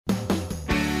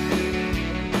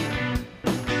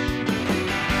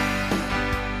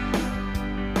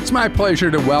It's my pleasure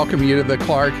to welcome you to the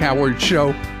Clark Howard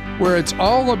Show, where it's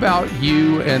all about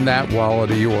you and that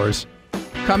wallet of yours.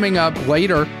 Coming up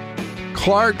later,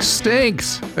 Clark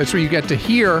Stinks. That's where you get to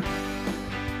hear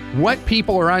what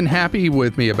people are unhappy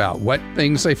with me about, what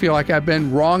things they feel like I've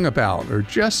been wrong about, or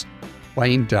just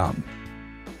plain dumb.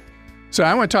 So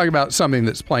I want to talk about something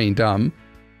that's plain dumb.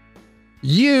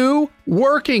 You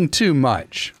working too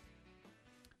much.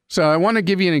 So I want to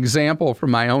give you an example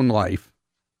from my own life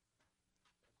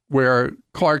where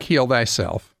Clark, heal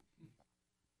thyself.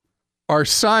 Our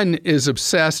son is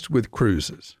obsessed with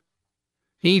cruises.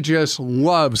 He just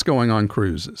loves going on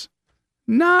cruises.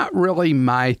 Not really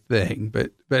my thing,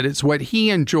 but it's what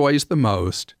he enjoys the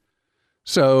most.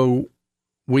 So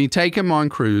we take him on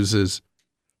cruises,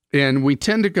 and we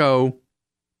tend to go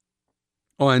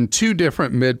on two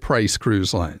different mid-price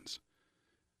cruise lines.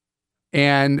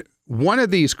 And one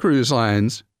of these cruise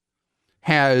lines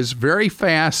has very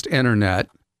fast internet.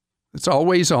 It's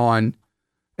always on,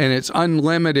 and it's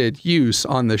unlimited use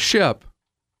on the ship,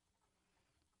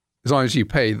 as long as you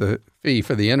pay the fee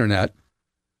for the internet.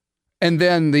 And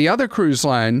then the other cruise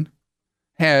line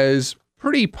has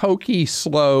pretty pokey,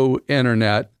 slow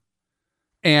internet,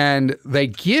 and they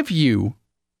give you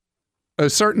a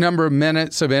certain number of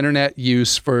minutes of internet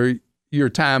use for your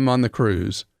time on the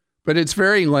cruise, but it's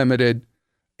very limited,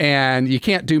 and you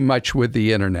can't do much with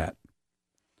the internet.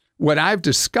 What I've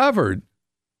discovered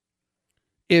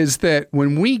is that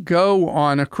when we go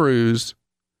on a cruise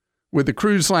with the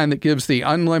cruise line that gives the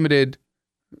unlimited,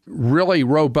 really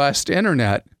robust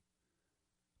internet,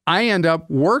 I end up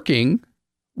working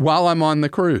while I'm on the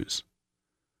cruise.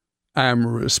 I'm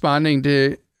responding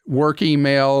to work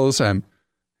emails. I'm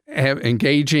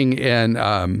engaging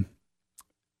in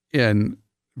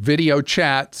video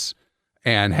chats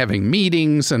and having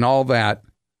meetings and all that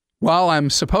while I'm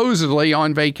supposedly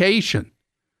on vacation.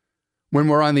 When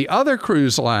we're on the other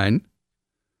cruise line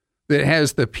that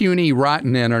has the puny,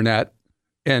 rotten internet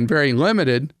and very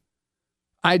limited,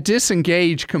 I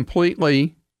disengage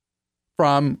completely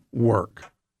from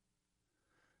work.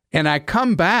 And I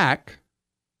come back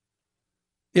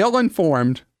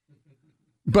ill-informed,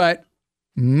 but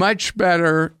much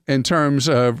better in terms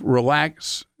of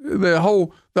relax.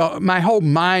 My whole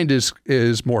mind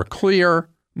is more clear,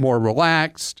 more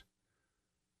relaxed.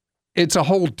 It's a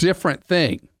whole different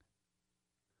thing.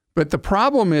 But the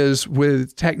problem is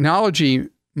with technology,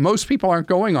 most people aren't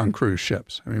going on cruise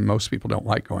ships. I mean, most people don't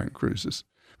like going on cruises.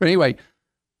 But anyway,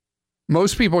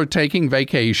 most people are taking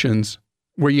vacations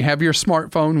where you have your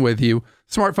smartphone with you.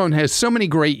 Smartphone has so many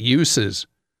great uses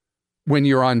when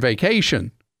you're on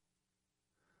vacation.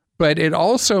 But it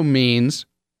also means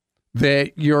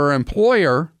that your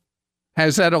employer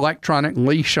has that electronic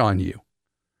leash on you.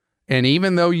 And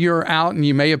even though you're out and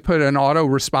you may have put an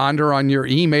autoresponder on your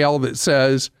email that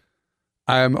says,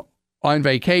 I'm on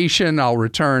vacation, I'll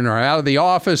return or out of the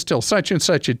office till such and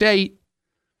such a date,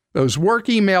 those work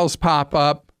emails pop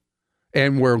up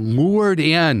and we're lured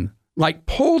in, like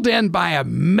pulled in by a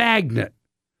magnet.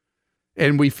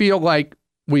 And we feel like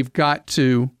we've got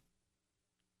to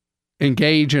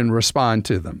engage and respond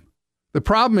to them. The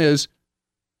problem is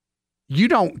you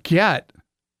don't get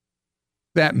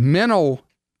that mental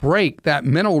break, that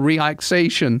mental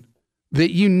relaxation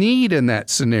that you need in that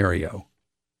scenario.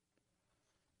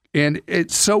 And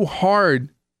it's so hard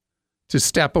to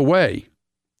step away.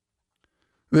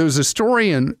 There was a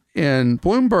story in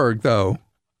Bloomberg, though,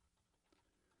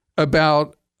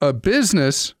 about a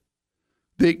business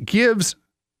that gives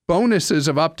bonuses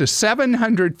of up to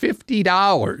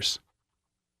 $750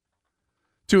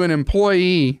 to an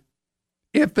employee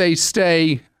if they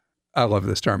stay, I love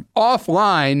this term,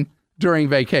 offline during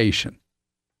vacation,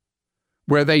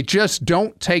 where they just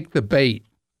don't take the bait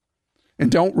and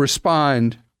don't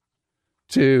respond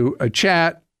to a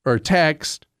chat or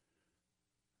text,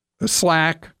 a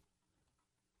Slack,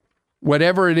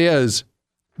 whatever it is,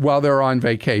 while they're on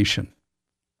vacation.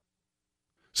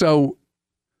 So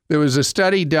there was a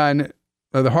study done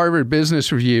by the Harvard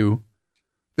Business Review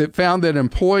that found that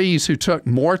employees who took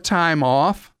more time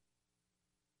off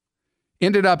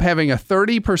ended up having a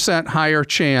 30% higher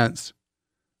chance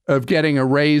of getting a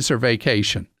raise or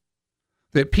vacation.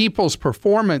 That people's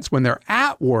performance when they're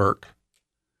at work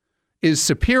is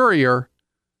superior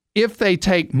if they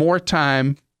take more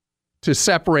time to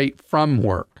separate from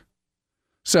work.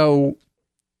 So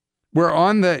we're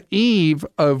on the eve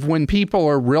of when people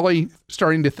are really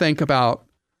starting to think about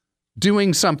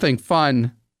doing something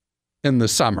fun in the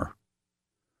summer.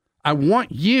 I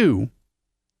want you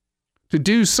to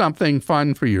do something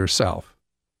fun for yourself.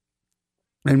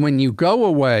 And when you go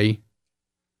away,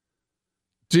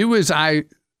 do as I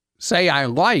say I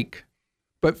like,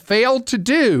 but fail to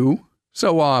do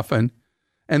so often,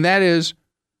 and that is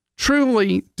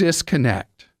truly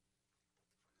disconnect.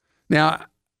 Now,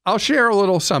 I'll share a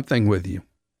little something with you.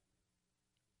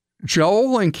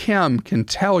 Joel and Kim can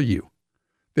tell you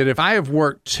that if I have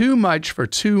worked too much for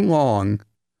too long,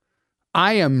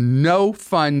 I am no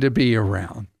fun to be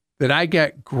around, that I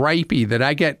get gripey, that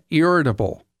I get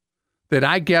irritable, that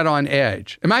I get on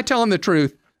edge. Am I telling the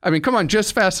truth? I mean, come on,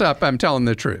 just fess up. I'm telling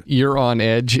the truth. You're on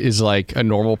edge is like a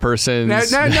normal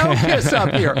person's. No kiss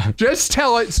up here. Just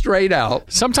tell it straight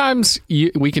out. Sometimes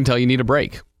we can tell you need a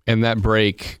break, and that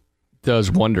break does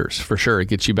wonders for sure. It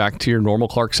gets you back to your normal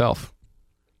Clark self.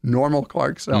 Normal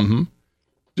Clark self. Mm-hmm.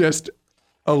 Just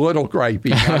a little gripey,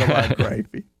 not a lot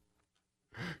gripey.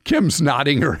 Kim's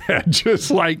nodding her head, just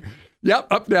like, yep,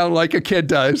 up, down, like a kid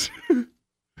does.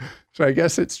 So I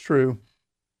guess it's true.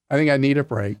 I think I need a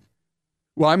break.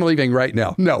 Well, I'm leaving right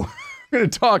now. No, I'm going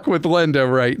to talk with Linda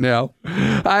right now.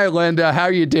 Hi, Linda. How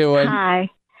are you doing? Hi,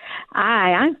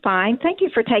 I'm fine. Thank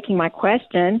you for taking my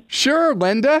question. Sure,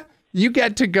 Linda. You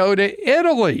get to go to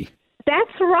Italy.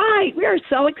 That's right. We are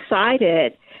so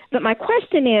excited. But my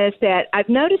question is that I'm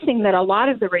noticing that a lot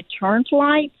of the return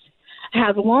flights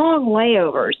have long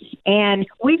layovers, and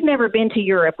we've never been to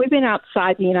Europe. We've been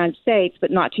outside the United States,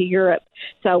 but not to Europe.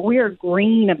 So we're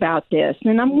green about this.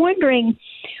 And I'm wondering,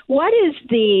 what is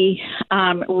the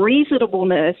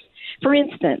reasonableness? For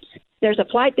instance, there's a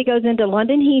flight that goes into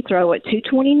London Heathrow at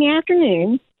 2:20 in the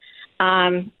afternoon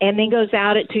and then goes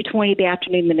out at 2:20 the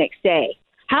afternoon the next day.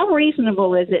 How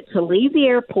reasonable is it to leave the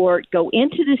airport, go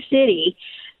into the city,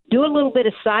 do a little bit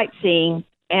of sightseeing,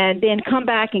 and then come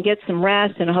back and get some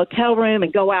rest in a hotel room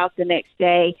and go out the next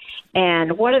day?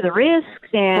 And what are the risks?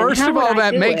 And first of all,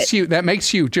 that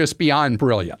makes you just beyond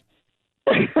brilliant.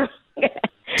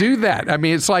 Do that. I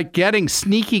mean, it's like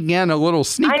sneaking in a little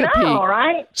sneak peek.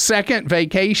 Right? Second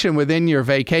vacation within your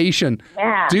vacation.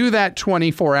 Yeah. Do that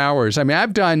 24 hours. I mean,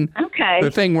 I've done the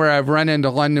thing where I've run into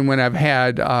London when I've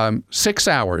had 6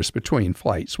 hours between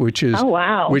flights, which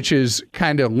is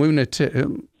kind of lunatic.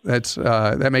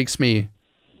 That makes me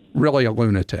really a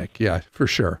lunatic. Yeah, for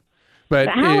sure. But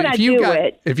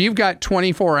if you've got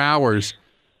 24 hours,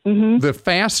 mm-hmm. the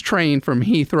fast train from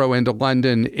Heathrow into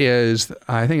London is,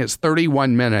 I think it's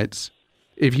 31 minutes.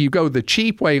 If you go the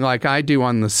cheap way like I do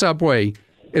on the subway,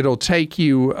 it'll take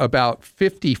you about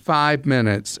 55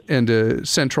 minutes into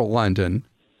central London.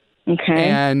 Okay.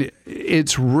 And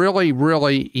it's really,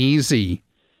 really easy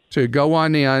to go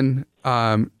on in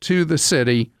to the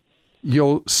city.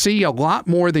 You'll see a lot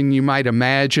more than you might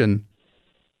imagine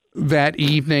that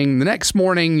evening. The next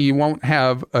morning, you won't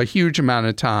have a huge amount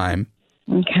of time.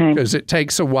 Okay. Because it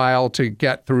takes a while to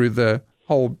get through the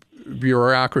whole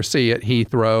bureaucracy at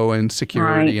Heathrow and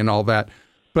security and all that.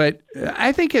 But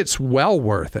I think it's well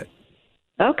worth it.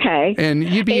 Okay. And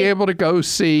you'd be able to go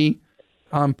see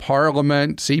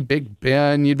Parliament, see Big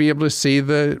Ben. You'd be able to see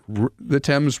the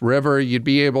Thames River. You'd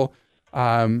be able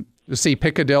to see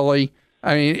Piccadilly.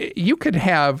 I mean, you could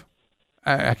have,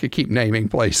 I could keep naming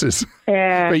places,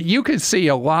 but you could see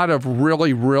a lot of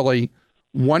really, really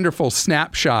wonderful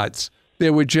snapshots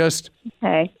that would just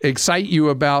excite you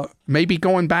about maybe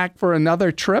going back for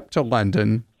another trip to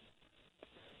London.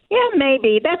 Yeah,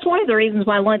 maybe. That's one of the reasons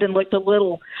why London looked a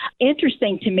little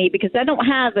interesting to me, because I don't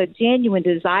have a genuine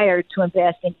desire to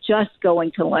invest in just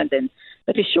going to London.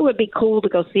 But it sure would be cool to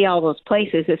go see all those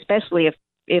places, especially if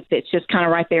it's just kind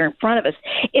of right there in front of us.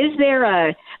 Is there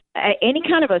any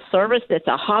kind of a service that's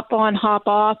a hop on, hop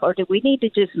off, or do we need to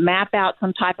just map out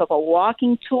some type of a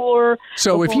walking tour?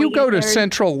 So if you go to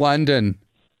central London,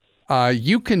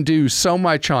 you can do so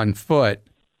much on foot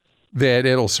that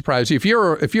it'll surprise you. If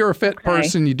you're a fit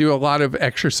person, you do a lot of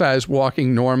exercise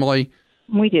walking normally.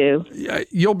 We do.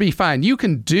 You'll be fine. You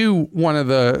can do one of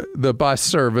the bus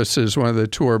services, one of the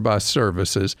tour bus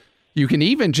services. You can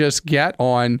even just get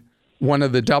on one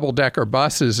of the double-decker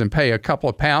buses and pay a couple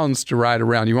of pounds to ride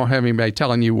around. You won't have anybody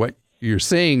telling you what you're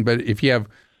seeing, but if you have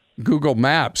Google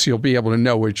Maps, you'll be able to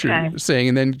know what you're seeing,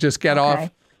 and then just get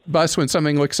off bus when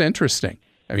something looks interesting.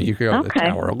 I mean, you can go to the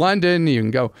Tower of London. You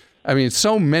can go, I mean,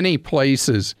 so many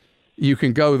places you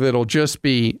can go that'll just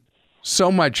be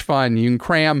so much fun. You can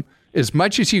cram as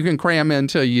much as you can cram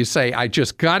until you say, I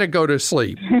just got to go to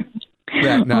sleep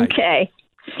that night. Okay.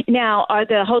 Now, are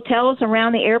the hotels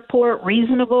around the airport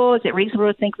reasonable? Is it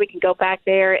reasonable to think we can go back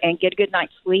there and get a good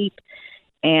night's sleep?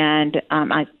 And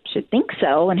I should think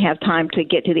so, and have time to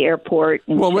get to the airport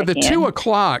and with the 2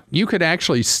 o'clock, you could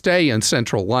actually stay in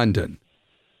central London.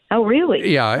 Oh,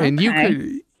 really? Yeah, and you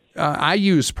could. I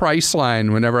use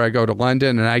Priceline whenever I go to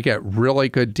London, and I get really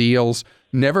good deals.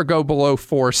 Never go below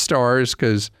 4 stars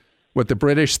because What the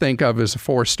British think of as a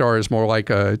 4-star is more like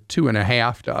a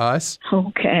 2.5 to us.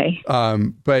 Okay.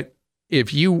 But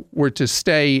if you were to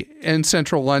stay in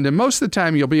central London, most of the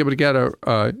time you'll be able to get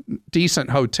a decent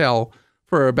hotel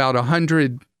for about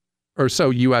 $100 or so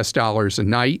US dollars a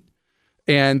night.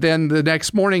 And then the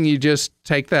next morning you just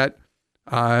take that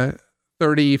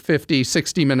 30, 50,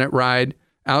 60-minute ride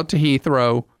out to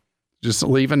Heathrow. Just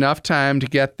leave enough time to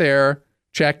get there,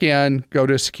 check in, go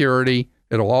to security.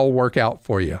 It'll all work out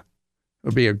for you.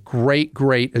 It'll be a great,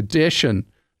 great addition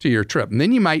to your trip. And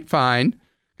then you might find,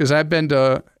 because I've been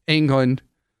to England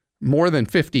more than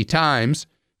 50 times,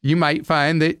 you might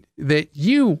find that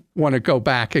you want to go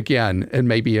back again and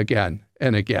maybe again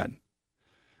and again.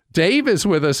 Dave is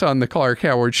with us on the Clark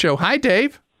Howard Show. Hi,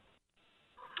 Dave.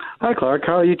 Hi, Clark.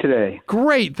 How are you today?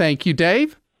 Great. Thank you,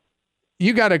 Dave.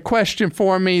 You got a question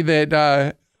for me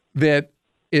that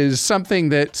is something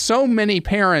that so many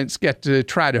parents get to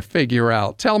try to figure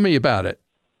out. Tell me about it.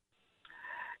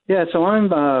 Yeah, so I'm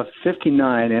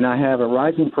 59, and I have a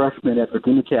rising freshman at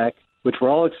Virginia Tech, which we're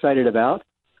all excited about.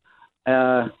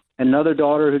 Another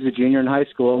daughter who's a junior in high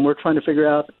school, and we're trying to figure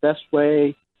out the best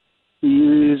way to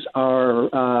use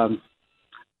our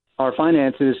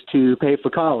finances to pay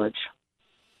for college.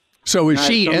 So is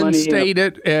she in-state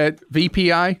at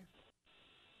VPI?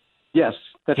 Yes,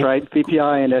 that's right,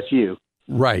 VPI and SU.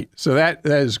 Right. So that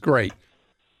is great.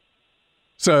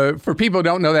 So for people who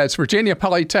don't know, that's Virginia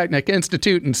Polytechnic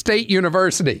Institute and State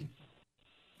University.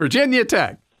 Virginia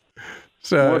Tech.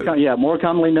 So more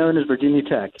commonly known as Virginia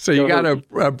Tech. So you got a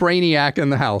brainiac in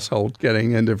the household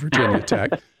getting into Virginia Tech.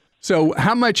 So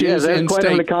how much is in-state?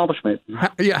 Quite an accomplishment.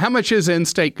 How much is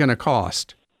in-state going to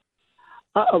cost?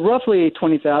 Roughly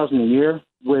 $20,000 a year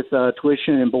with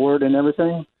tuition and board and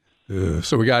everything.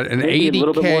 So we got an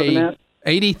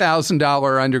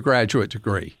 $80,000 undergraduate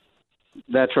degree.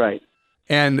 That's right.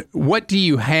 And what do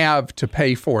you have to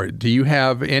pay for it? Do you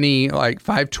have any like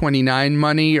 529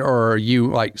 money, or are you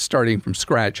like starting from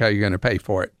scratch? How are you going to pay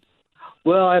for it?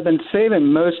 Well, I've been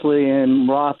saving mostly in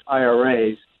Roth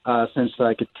IRAs since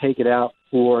I could take it out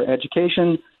for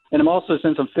education. And I'm also,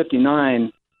 since I'm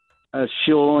 59,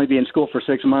 she'll only be in school for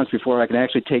 6 months before I can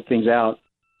actually take things out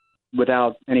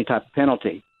without any type of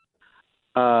penalty.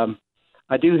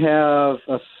 I do have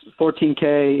a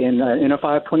 $14K in a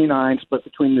 529 split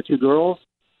between the two girls,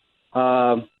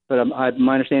 but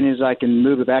my understanding is I can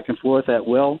move it back and forth at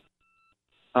will.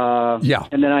 Yeah.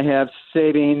 And then I have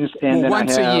savings. And then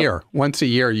once a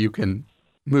year you can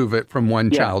move it from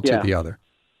one child to the other.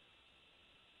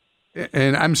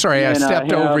 And I'm sorry, I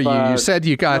stepped over you. You said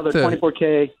you got the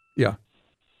 $24K. Yeah.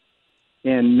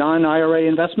 In non-IRA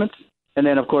investments, and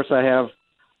then of course I have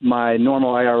my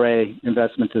normal IRA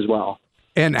investments as well.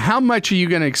 And how much are you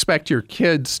going to expect your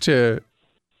kids to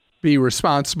be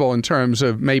responsible in terms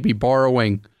of maybe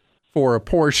borrowing for a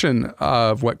portion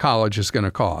of what college is going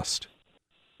to cost?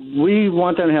 We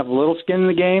want them to have a little skin in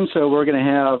the game, so we're going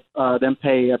to have them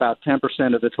pay about 10%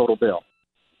 of the total bill.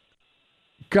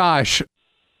 Gosh,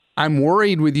 I'm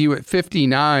worried with you at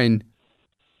 59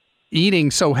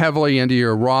 eating so heavily into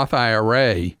your Roth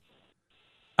IRA.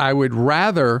 I would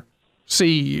rather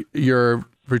see your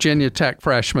Virginia Tech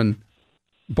freshman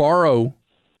borrow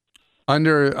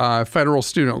under federal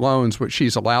student loans, which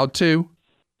she's allowed to.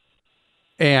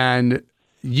 And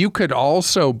you could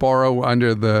also borrow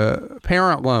under the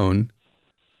parent loan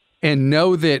and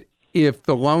know that if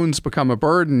the loans become a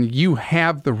burden, you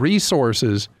have the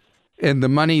resources and the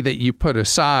money that you put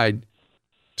aside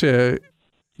to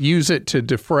use it to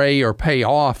defray or pay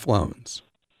off loans.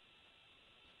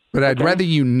 But I'd rather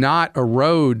you not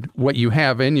erode what you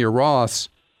have in your Roths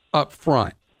up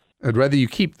front. I'd rather you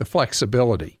keep the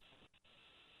flexibility.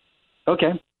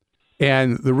 Okay.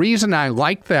 And the reason I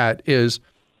like that is,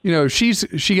 you know, is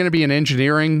she going to be an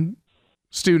engineering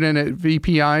student at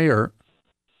VPI or?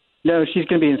 No, she's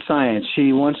going to be in science.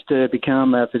 She wants to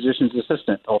become a physician's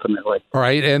assistant ultimately. All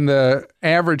right. And the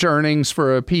average earnings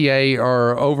for a PA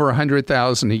are over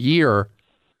 $100,000 a year.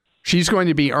 She's going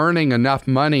to be earning enough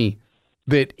money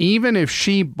that even if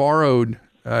she borrowed,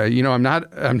 I'm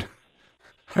not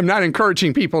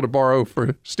encouraging people to borrow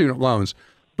for student loans,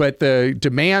 but the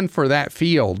demand for that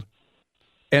field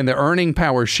and the earning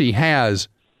power she has,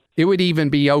 it would even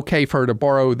be okay for her to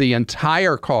borrow the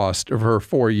entire cost of her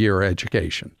 4-year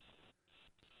education.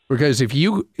 Because if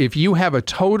you have a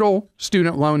total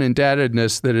student loan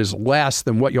indebtedness that is less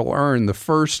than what you'll earn the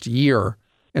first year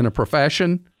in a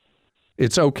profession,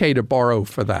 it's okay to borrow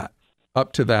for that,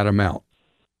 up to that amount.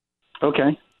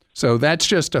 Okay. So that's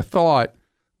just a thought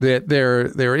that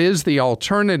there is the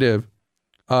alternative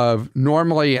of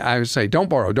normally I would say, don't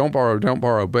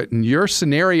borrow. But in your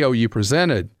scenario you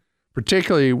presented,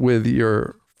 particularly with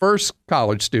your first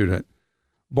college student,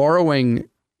 borrowing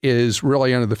is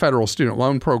really under the federal student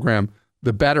loan program,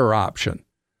 the better option.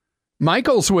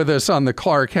 Michael's with us on the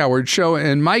Clark Howard Show.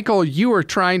 And Michael, you are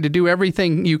trying to do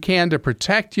everything you can to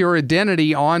protect your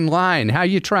identity online. How are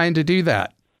you trying to do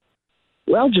that?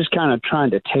 Well, just kind of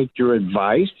trying to take your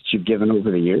advice that you've given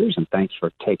over the years, and thanks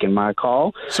for taking my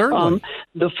call. Certainly.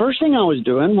 The first thing I was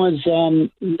doing was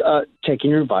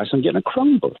taking your advice on getting a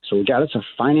Chromebook. So we got us a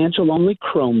financial-only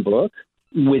Chromebook.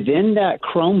 Within that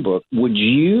Chromebook, would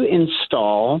you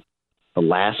install the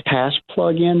LastPass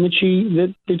plugin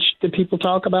that people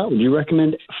talk about? Would you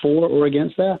recommend for or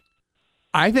against that?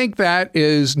 I think that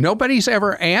is, nobody's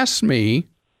ever asked me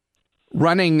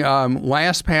running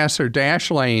LastPass or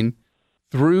Dashlane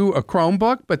through a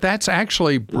Chromebook, but that's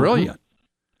actually brilliant.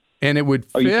 Mm-hmm. And it would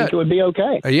fit. Oh, you think it would be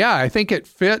okay? Yeah, I think it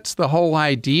fits the whole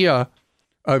idea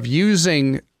of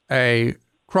using a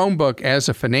Chromebook as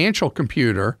a financial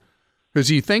computer, because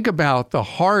you think about the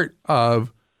heart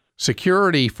of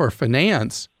security for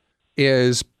finance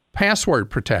is password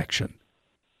protection.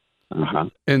 Uh-huh.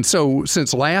 And so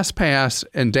since LastPass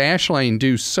and Dashlane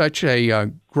do such a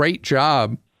great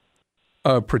job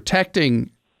of protecting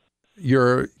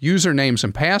your usernames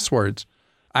and passwords,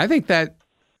 I think that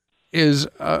is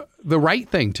the right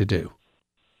thing to do.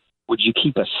 Would you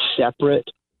keep a separate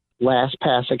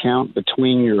LastPass account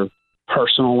between your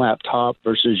personal laptop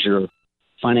versus your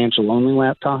financial-only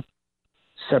laptop?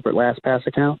 Separate LastPass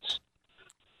accounts?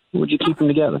 Or would you keep them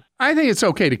together? I think it's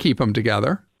okay to keep them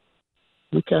together.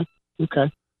 Okay.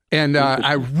 And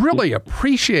I really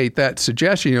appreciate that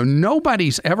suggestion.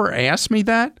 Nobody's ever asked me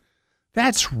that.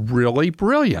 That's really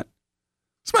brilliant.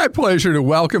 It's my pleasure to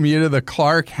welcome you to the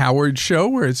Clark Howard Show,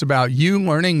 where it's about you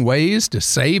learning ways to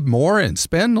save more and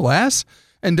spend less,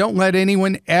 and don't let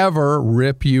anyone ever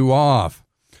rip you off.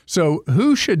 So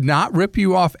who should not rip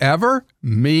you off ever?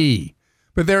 Me.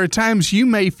 But there are times you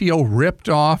may feel ripped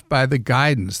off by the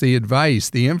guidance, the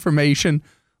advice, the information,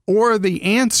 or the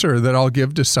answer that I'll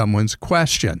give to someone's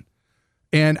question.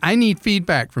 And I need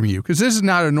feedback from you, because this is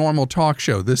not a normal talk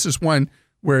show. This is one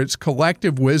where it's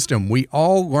collective wisdom. We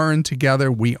all learn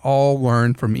together. We all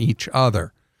learn from each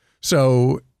other.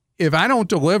 So if I don't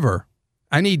deliver,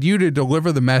 I need you to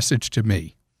deliver the message to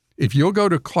me. If you'll go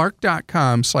to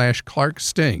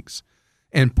clark.com/ClarkStinks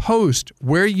and post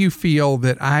where you feel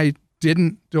that I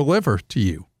didn't deliver to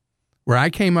you, where I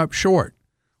came up short,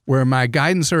 where my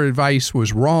guidance or advice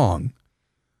was wrong,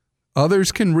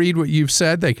 others can read what you've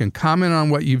said. They can comment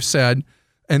on what you've said.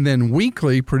 And then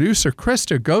weekly, producer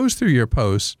Krista goes through your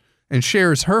posts and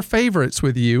shares her favorites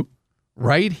with you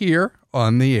right here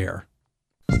on the air.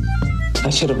 I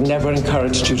should have never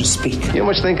encouraged you to speak. You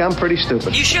must think I'm pretty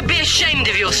stupid. You should be ashamed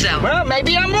of yourself. Well,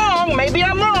 maybe I'm wrong. Maybe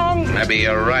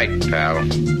you're right, pal.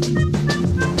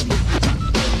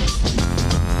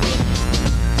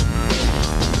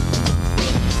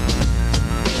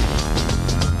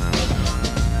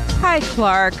 Hi,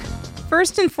 Clark.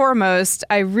 First and foremost,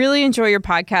 I really enjoy your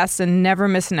podcast and never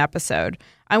miss an episode.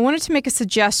 I wanted to make a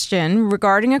suggestion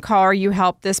regarding a caller you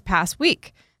helped this past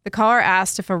week. The caller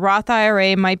asked if a Roth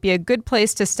IRA might be a good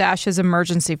place to stash his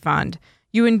emergency fund.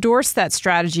 You endorsed that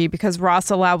strategy because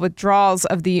Roths allow withdrawals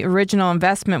of the original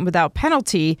investment without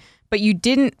penalty, but you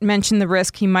didn't mention the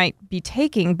risk he might be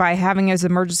taking by having his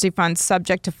emergency fund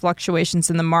subject to fluctuations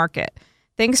in the market.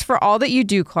 Thanks for all that you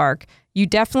do, Clark. You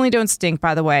definitely don't stink,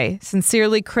 by the way.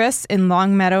 Sincerely, Chris in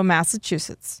Longmeadow,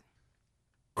 Massachusetts.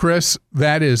 Chris,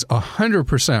 that is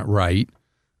 100% right,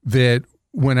 that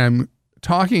when I'm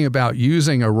talking about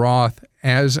using a Roth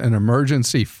as an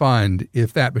emergency fund,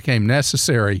 if that became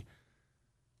necessary,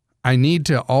 I need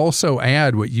to also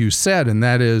add what you said, and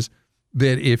that is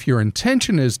that if your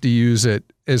intention is to use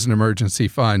it as an emergency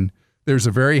fund, there's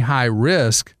a very high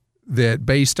risk that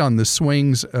based on the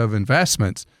swings of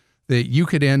investments, that you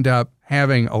could end up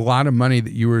having a lot of money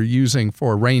that you were using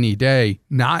for a rainy day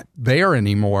not there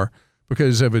anymore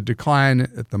because of a decline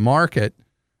at the market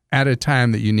at a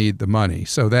time that you need the money.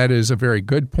 So that is a very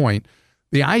good point.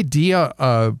 The idea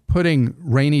of putting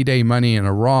rainy day money in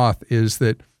a Roth is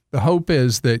that the hope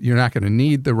is that you're not going to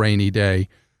need the rainy day,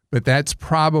 but that's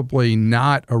probably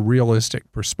not a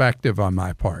realistic perspective on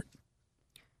my part.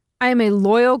 I am a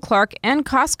loyal Clark and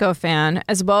Costco fan,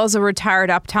 as well as a retired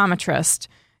optometrist.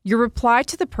 Your reply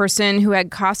to the person who had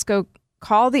Costco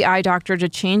call the eye doctor to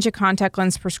change a contact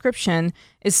lens prescription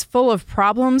is full of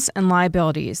problems and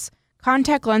liabilities.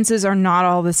 Contact lenses are not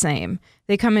all the same.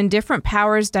 They come in different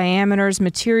powers, diameters,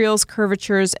 materials,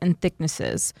 curvatures, and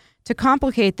thicknesses. To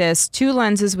complicate this, two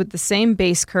lenses with the same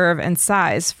base curve and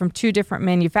size from two different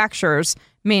manufacturers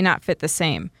may not fit the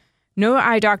same. No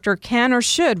eye doctor can or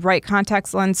should write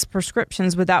contact lens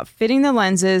prescriptions without fitting the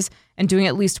lenses and doing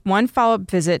at least one follow-up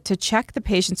visit to check the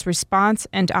patient's response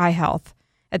and eye health.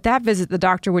 At that visit, the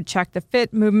doctor would check the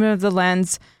fit, movement of the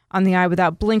lens on the eye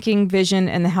without blinking, vision,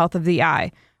 and the health of the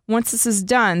eye. Once this is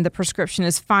done, the prescription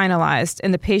is finalized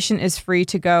and the patient is free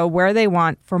to go where they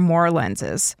want for more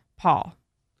lenses.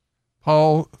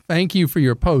 Paul, thank you for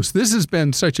your post. This has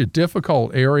been such a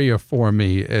difficult area for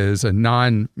me as a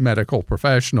non-medical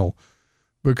professional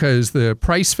because the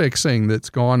price fixing that's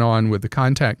gone on with the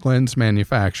contact lens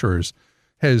manufacturers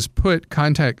has put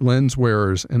contact lens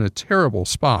wearers in a terrible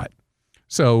spot.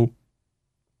 So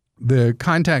the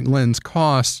contact lens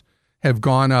costs have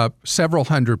gone up several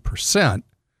 100%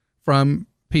 from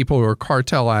people who are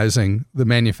cartelizing the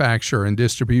manufacture and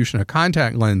distribution of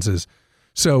contact lenses.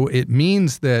 So it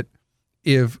means that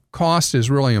if cost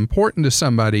is really important to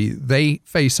somebody, they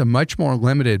face a much more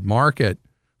limited market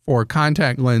for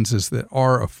contact lenses that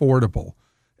are affordable.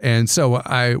 And so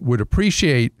I would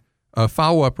appreciate a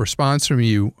follow-up response from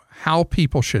you, how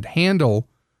people should handle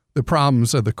the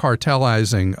problems of the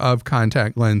cartelizing of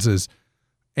contact lenses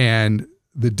and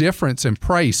the difference in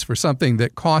price for something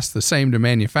that costs the same to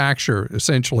manufacture,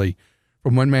 essentially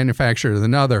from one manufacturer to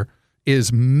another,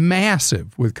 is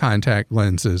massive with contact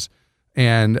lenses.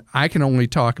 And I can only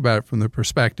talk about it from the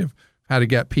perspective of how to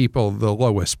get people the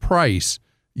lowest price.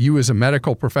 You as a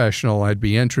medical professional, I'd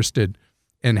be interested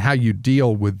in how you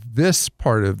deal with this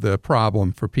part of the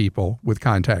problem for people with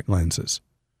contact lenses.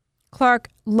 Clark,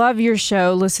 love your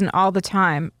show. Listen all the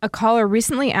time. A caller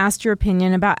recently asked your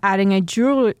opinion about adding a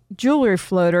jewelry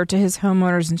floater to his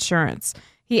homeowner's insurance.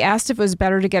 He asked if it was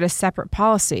better to get a separate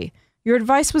policy. Your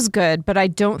advice was good, but I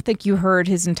don't think you heard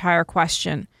his entire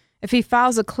question. If he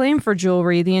files a claim for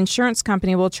jewelry, the insurance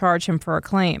company will charge him for a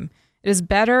claim. It is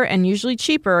better and usually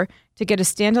cheaper to get a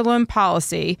standalone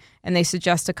policy, and they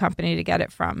suggest a company to get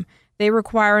it from. They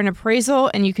require an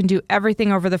appraisal, and you can do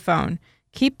everything over the phone.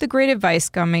 Keep the great advice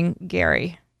coming,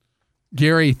 Gary.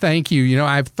 Gary, thank you. You know,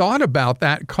 I've thought about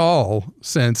that call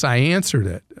since I answered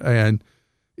it, and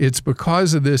it's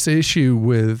because of this issue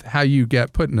with how you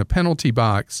get put in a penalty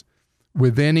box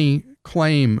with any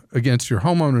claim against your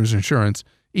homeowner's insurance,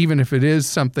 even if it is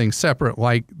something separate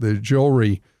like the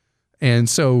jewelry. And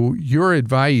so your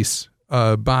advice,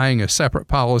 buying a separate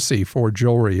policy for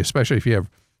jewelry, especially if you have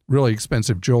really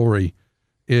expensive jewelry,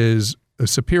 is a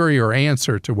superior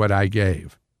answer to what I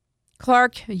gave.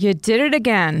 Clark, you did it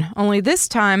again, only this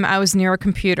time I was near a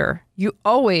computer. You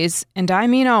always, and I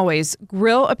mean always,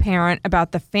 grill a parent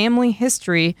about the family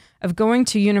history of going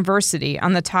to university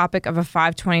on the topic of a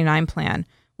 529 plan,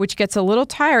 which gets a little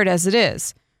tired as it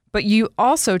is. But you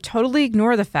also totally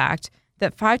ignore the fact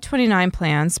that 529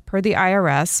 plans, per the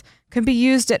IRS, can be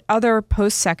used at other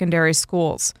post-secondary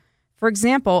schools. For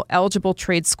example, eligible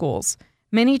trade schools.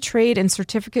 Many trade and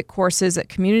certificate courses at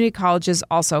community colleges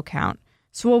also count.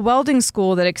 So a welding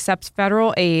school that accepts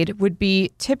federal aid would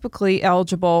be typically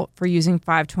eligible for using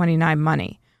 529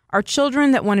 money. Our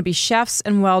children that want to be chefs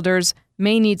and welders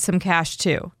may need some cash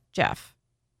too. Jeff,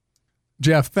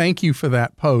 thank you for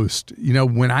that post. You know,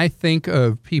 when I think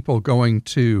of people going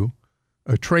to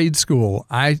a trade school,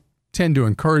 I tend to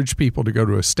encourage people to go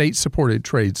to a state-supported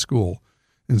trade school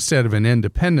instead of an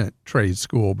independent trade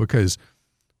school because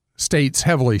states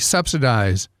heavily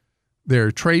subsidize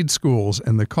their trade schools,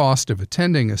 and the cost of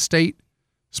attending a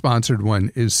state-sponsored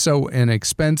one is so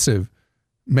inexpensive,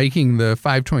 making the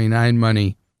 529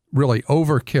 money really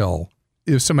overkill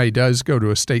if somebody does go to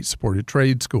a state-supported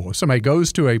trade school. If somebody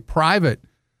goes to a private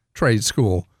trade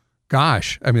school,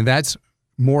 gosh, I mean, that's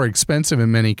more expensive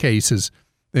in many cases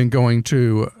than going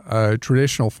to a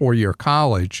traditional four-year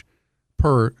college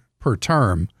per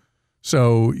term.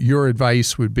 So your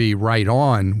advice would be right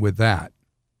on with that.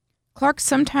 Clark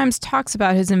sometimes talks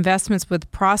about his investments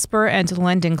with Prosper and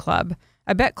Lending Club.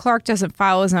 I bet Clark doesn't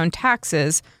file his own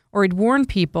taxes, or he'd warn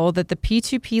people that the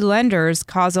P2P lenders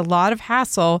cause a lot of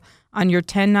hassle on your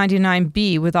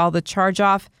 1099-B with all the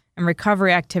charge-off and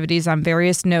recovery activities on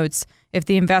various notes if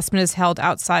the investment is held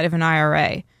outside of an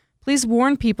IRA. Please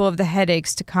warn people of the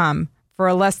headaches to come for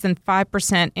a less than 5%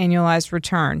 annualized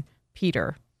return.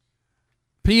 Peter,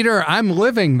 I'm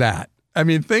living that. I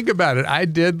mean, think about it. I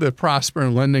did the Prosper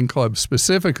and Lending Club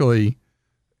specifically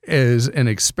as an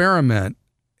experiment,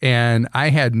 and I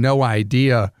had no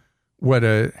idea what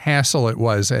a hassle it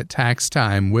was at tax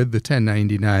time with the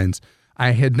 1099s.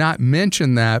 I had not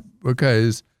mentioned that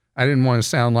because I didn't want to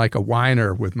sound like a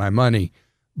whiner with my money,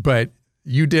 but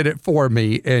you did it for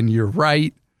me, and you're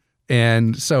right.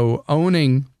 And so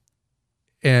owning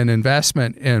an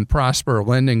investment in Prosper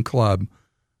Lending Club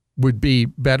would be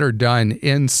better done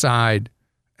inside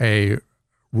a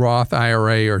Roth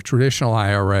IRA or traditional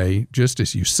IRA, just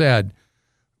as you said.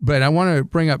 But I want to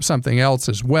bring up something else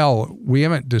as well. We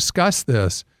haven't discussed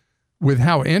this. With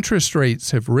how interest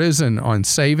rates have risen on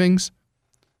savings,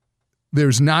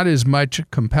 there's not as much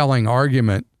compelling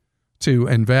argument to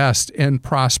invest in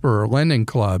Prosper or Lending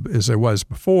Club as there was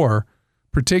before,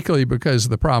 particularly because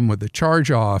of the problem with the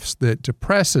charge-offs that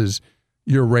depresses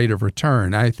your rate of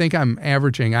return. I think I'm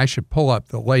averaging, I should pull up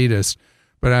the latest,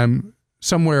 but I'm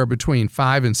somewhere between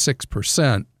 5 and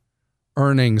 6%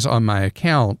 earnings on my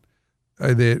account.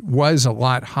 That was a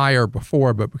lot higher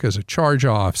before, but because of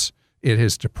charge-offs, it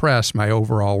has depressed my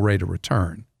overall rate of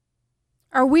return.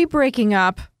 Are we breaking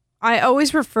up? I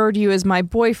always refer to you as my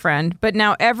boyfriend, but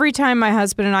now every time my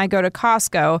husband and I go to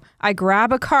Costco, I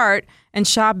grab a cart and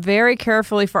shop very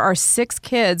carefully for our 6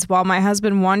 kids while my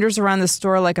husband wanders around the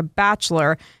store like a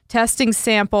bachelor, testing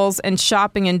samples and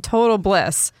shopping in total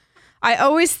bliss. I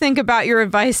always think about your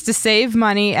advice to save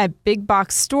money at big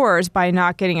box stores by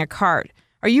not getting a cart.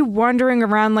 Are you wandering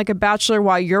around like a bachelor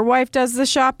while your wife does the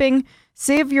shopping?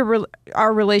 Save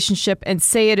our relationship and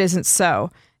say it isn't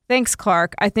so. Thanks,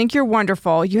 Clark. I think you're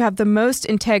wonderful. You have the most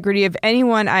integrity of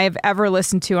anyone I have ever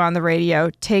listened to on the radio.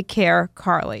 Take care,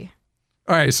 Carly.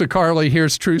 All right, so Carly,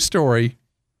 here's true story.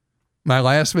 My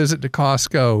last visit to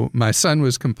Costco, my son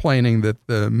was complaining that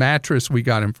the mattress we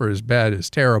got him for his bed is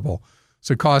terrible.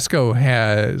 So Costco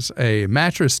has a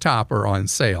mattress topper on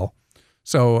sale.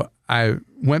 So I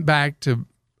went back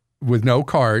with no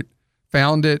cart,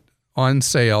 found it on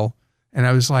sale, and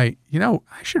I was like, I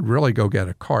should really go get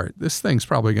a cart. This thing's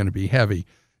probably going to be heavy.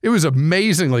 It was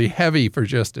amazingly heavy for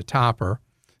just a topper.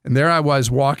 And there I was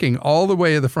walking all the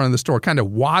way to the front of the store, kind of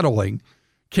waddling,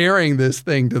 carrying this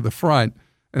thing to the front.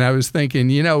 And I was thinking,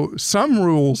 some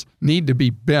rules need to be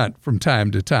bent from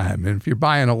time to time. And if you're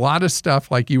buying a lot of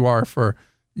stuff like you are for,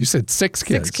 you said 6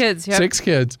 kids. 6 kids, yep. 6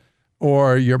 kids,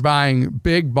 or you're buying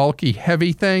big, bulky,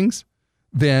 heavy things,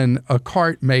 then a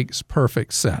cart makes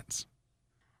perfect sense.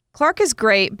 Clark is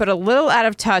great, but a little out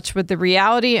of touch with the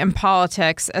reality and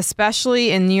politics,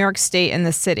 especially in New York State and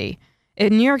the city.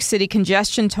 In New York City,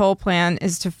 congestion toll plan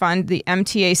is to fund the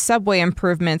MTA subway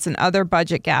improvements and other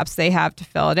budget gaps they have to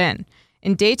fill it in.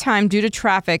 In daytime, due to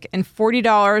traffic and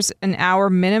 $40 an hour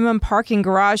minimum parking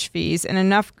garage fees and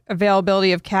enough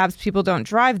availability of cabs people don't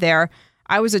drive there,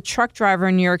 I was a truck driver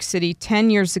in New York City 10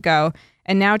 years ago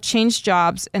and now changed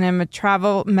jobs and am a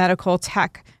travel medical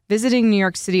tech, visiting New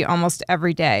York City almost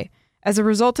every day. As a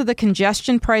result of the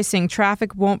congestion pricing,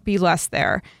 traffic won't be less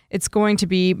there. It's going to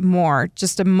be more,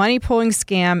 just a money-pulling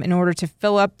scam in order to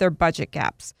fill up their budget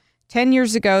gaps. 10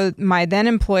 years ago, my then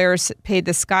employer paid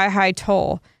the sky-high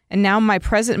toll, and now my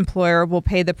present employer will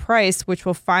pay the price, which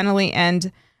will finally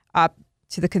end up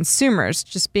to the consumers.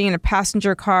 Just being in a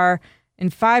passenger car in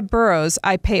 5 boroughs,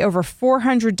 I pay over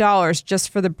 $400 just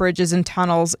for the bridges and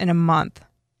tunnels in a month.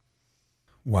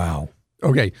 Wow.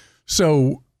 Okay,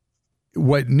 so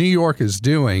what New York is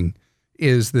doing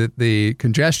is that the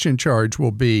congestion charge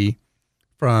will be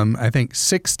from, I think,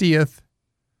 60th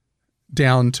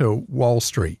down to Wall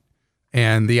Street.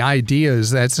 And the idea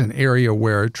is that's an area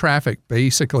where traffic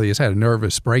basically has had a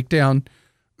nervous breakdown.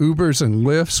 Ubers and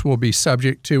Lyfts will be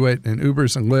subject to it, and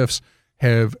Ubers and Lyfts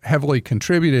have heavily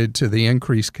contributed to the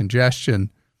increased congestion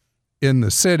in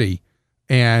the city.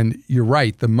 And you're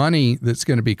right, the money that's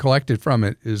going to be collected from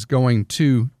it is going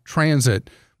to transit.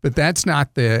 But that's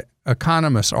not the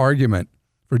economist's argument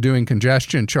for doing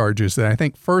congestion charges that I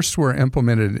think first were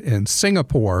implemented in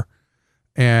Singapore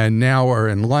and now are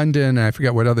in London, and I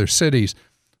forget what other cities.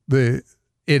 It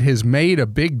has made a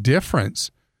big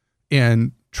difference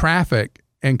in traffic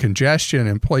and congestion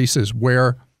in places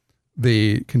where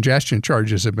the congestion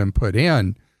charges have been put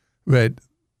in. But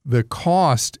the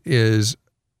cost is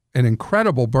an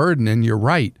incredible burden, and you're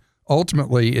right.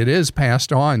 Ultimately, it is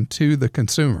passed on to the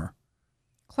consumer.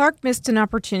 Clark missed an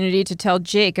opportunity to tell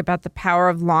Jake about the power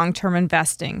of long-term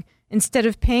investing. Instead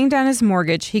of paying down his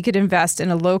mortgage, he could invest in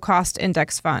a low-cost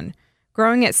index fund.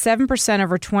 Growing at 7%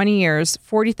 over 20 years,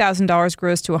 $40,000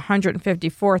 grows to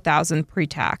 $154,000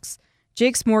 pre-tax.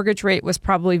 Jake's mortgage rate was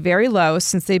probably very low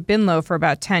since they've been low for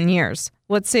about 10 years.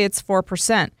 Let's say it's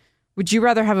 4%. Would you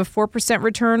rather have a 4%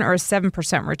 return or a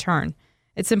 7% return?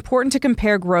 It's important to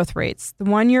compare growth rates, the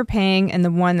one you're paying and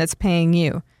the one that's paying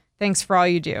you. Thanks for all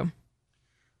you do.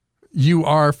 You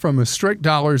are, from a strict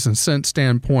dollars and cents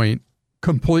standpoint,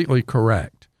 completely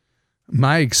correct.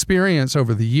 My experience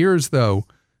over the years, though,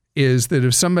 is that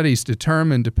if somebody's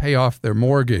determined to pay off their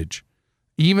mortgage,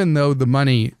 even though the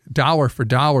money dollar for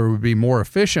dollar would be more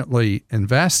efficiently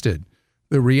invested,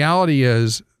 the reality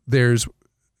is there's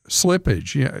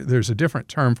slippage. There's a different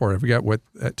term for it. I forget what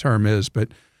that term is, but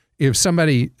if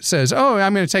somebody says, oh,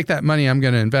 I'm going to take that money, I'm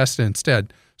going to invest it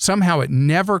instead, somehow it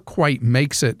never quite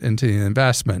makes it into the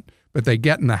investment, but they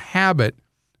get in the habit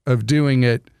of doing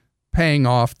it, paying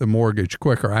off the mortgage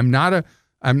quicker. I'm not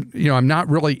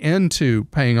really into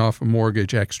paying off a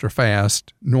mortgage extra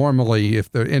fast normally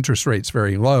if the interest rate's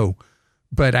very low,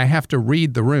 but I have to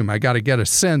read the room. I got to get a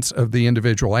sense of the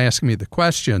individual asking me the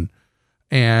question,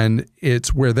 and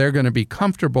it's where they're going to be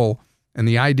comfortable, and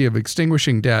the idea of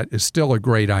extinguishing debt is still a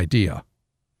great idea.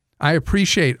 I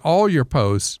appreciate all your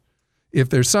posts. If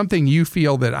there's something you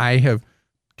feel that I have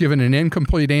given an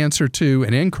incomplete answer to,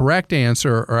 an incorrect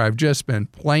answer, or I've just been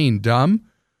plain dumb,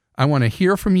 I want to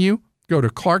hear from you. Go to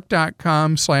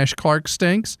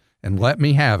clark.com/ClarkStinks and let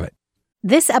me have it.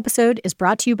 This episode is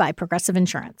brought to you by Progressive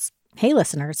Insurance. Hey,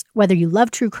 listeners, whether you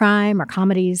love true crime or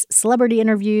comedies, celebrity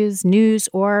interviews, news,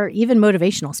 or even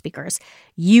motivational speakers,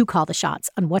 you call the shots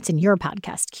on what's in your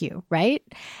podcast queue, right?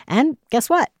 And guess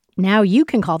what? Now you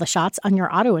can call the shots on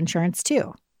your auto insurance,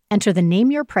 too. Enter the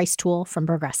Name Your Price tool from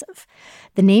Progressive.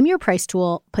 The Name Your Price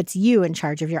tool puts you in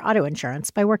charge of your auto insurance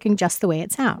by working just the way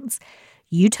it sounds.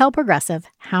 You tell Progressive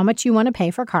how much you want to pay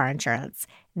for car insurance.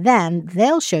 Then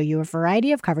they'll show you a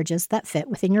variety of coverages that fit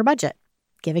within your budget,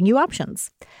 giving you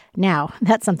options. Now,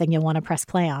 that's something you'll want to press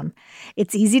play on.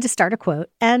 It's easy to start a quote,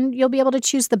 and you'll be able to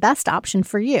choose the best option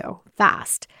for you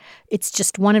fast. It's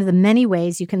just one of the many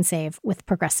ways you can save with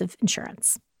Progressive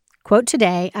Insurance. Quote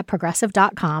today at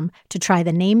Progressive.com to try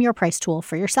the Name Your Price tool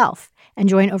for yourself and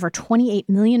join over 28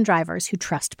 million drivers who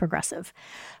trust Progressive.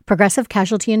 Progressive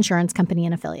Casualty Insurance Company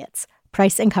and Affiliates.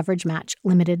 Price and coverage match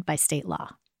limited by state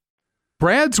law.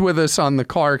 Brad's with us on the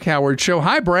Clark Howard Show.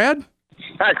 Hi, Brad.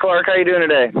 Hi, Clark. How you doing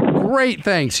today? Great,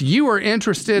 thanks. You are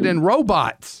interested in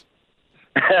robots.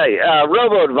 Hey,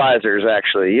 robo-advisors,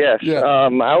 actually, yes. Yeah.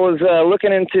 I was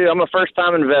looking into, I'm a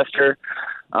first-time investor.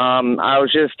 I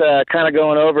was just kind of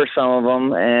going over some of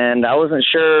them, and I wasn't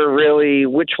sure really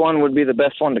which one would be the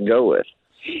best one to go with.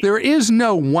 There is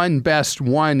no one best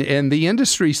one, and the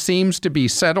industry seems to be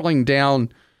settling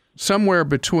down somewhere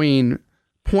between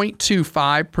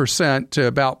 0.25% to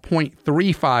about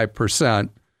 0.35%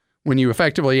 when you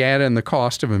effectively add in the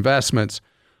cost of investments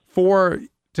for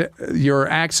your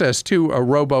access to a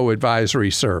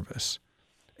robo-advisory service.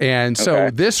 And so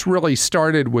this really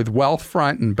started with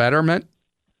Wealthfront and Betterment.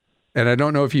 And I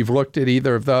don't know if you've looked at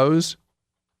either of those.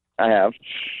 I have.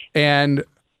 And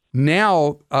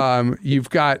now you've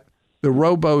got the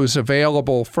robos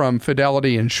available from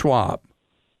Fidelity and Schwab.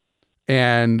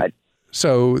 And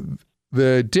so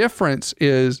the difference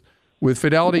is with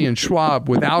Fidelity and Schwab,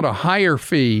 without a higher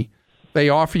fee, they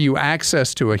offer you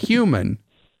access to a human,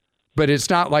 but it's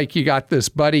not like you got this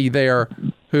buddy there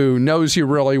who knows you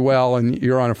really well and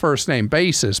you're on a first name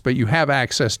basis, but you have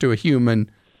access to a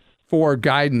human for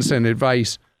guidance and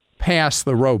advice past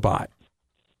the robot.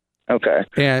 Okay.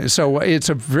 And so it's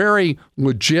a very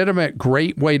legitimate,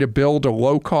 great way to build a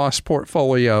low-cost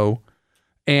portfolio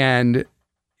and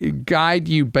guide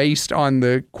you based on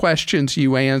the questions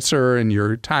you answer and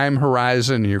your time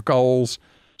horizon and your goals.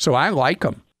 So I like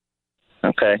them.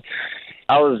 Okay.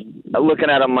 I was looking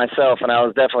at them myself, and I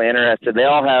was definitely interested. They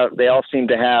all seem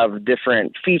to have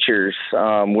different features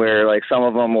where, like, some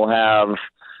of them will have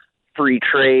free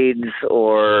trades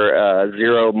or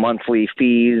 0 monthly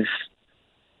fees,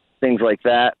 things like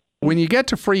that. When you get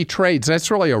to free trades,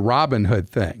 that's really a Robinhood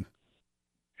thing.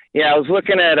 Yeah, I was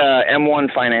looking at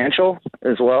M1 Financial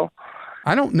as well.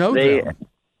 I don't know them.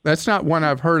 That's not one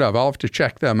I've heard of. I'll have to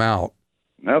check them out.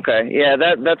 Okay, yeah,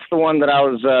 that's the one that I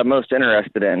was most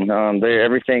interested in.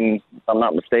 Everything, if I'm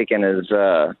not mistaken, is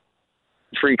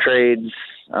free trades,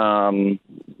 no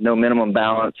minimum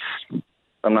balance, if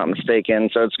I'm not mistaken.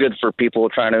 So it's good for people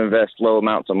trying to invest low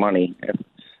amounts of money.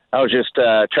 I was just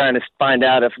trying to find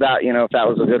out if that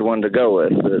was a good one to go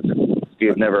with. If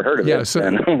you've never heard of it.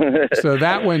 So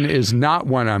that one is not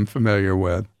one I'm familiar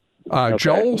with.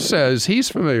 Joel says he's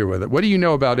familiar with it. What do you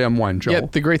know about M1, Joel? Yeah,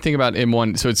 the great thing about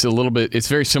M1, so it's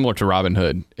very similar to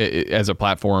Robinhood as a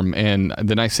platform. And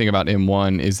the nice thing about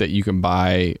M1 is that you can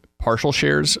buy partial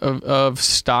shares of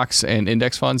stocks and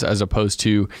index funds as opposed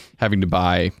to having to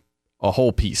buy a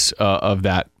whole piece of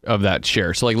that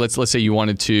share. So like let's say you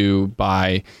wanted to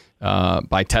buy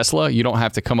Tesla, you don't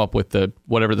have to come up with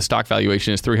whatever the stock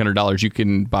valuation is, $300. You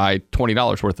can buy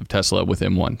 $20 worth of Tesla with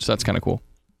M1. So that's kind of cool.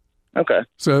 Okay.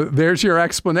 So there's your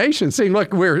explanation. See,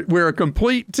 look, we're a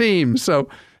complete team. So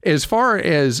as far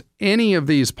as any of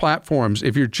these platforms,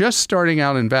 if you're just starting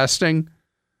out investing,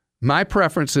 my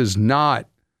preference is not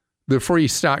the free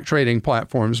stock trading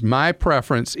platforms. My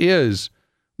preference is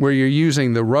where you're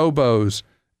using the robos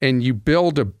and you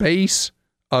build a base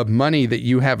of money that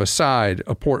you have aside,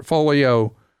 a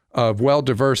portfolio of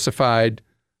well-diversified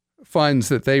funds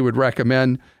that they would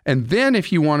recommend. And then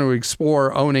if you want to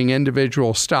explore owning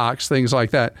individual stocks, things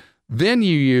like that, then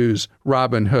you use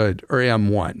Robinhood or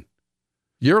M1.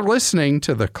 You're listening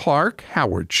to The Clark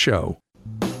Howard Show.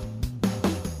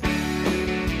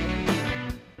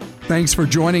 Thanks for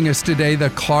joining us today.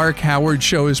 The Clark Howard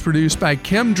Show is produced by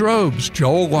Kim Drobes,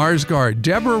 Joel Larsgaard,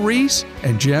 Deborah Reese,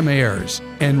 and Jim Ayers.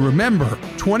 And remember,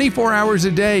 24 hours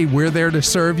a day, we're there to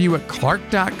serve you at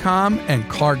Clark.com and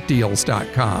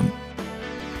ClarkDeals.com.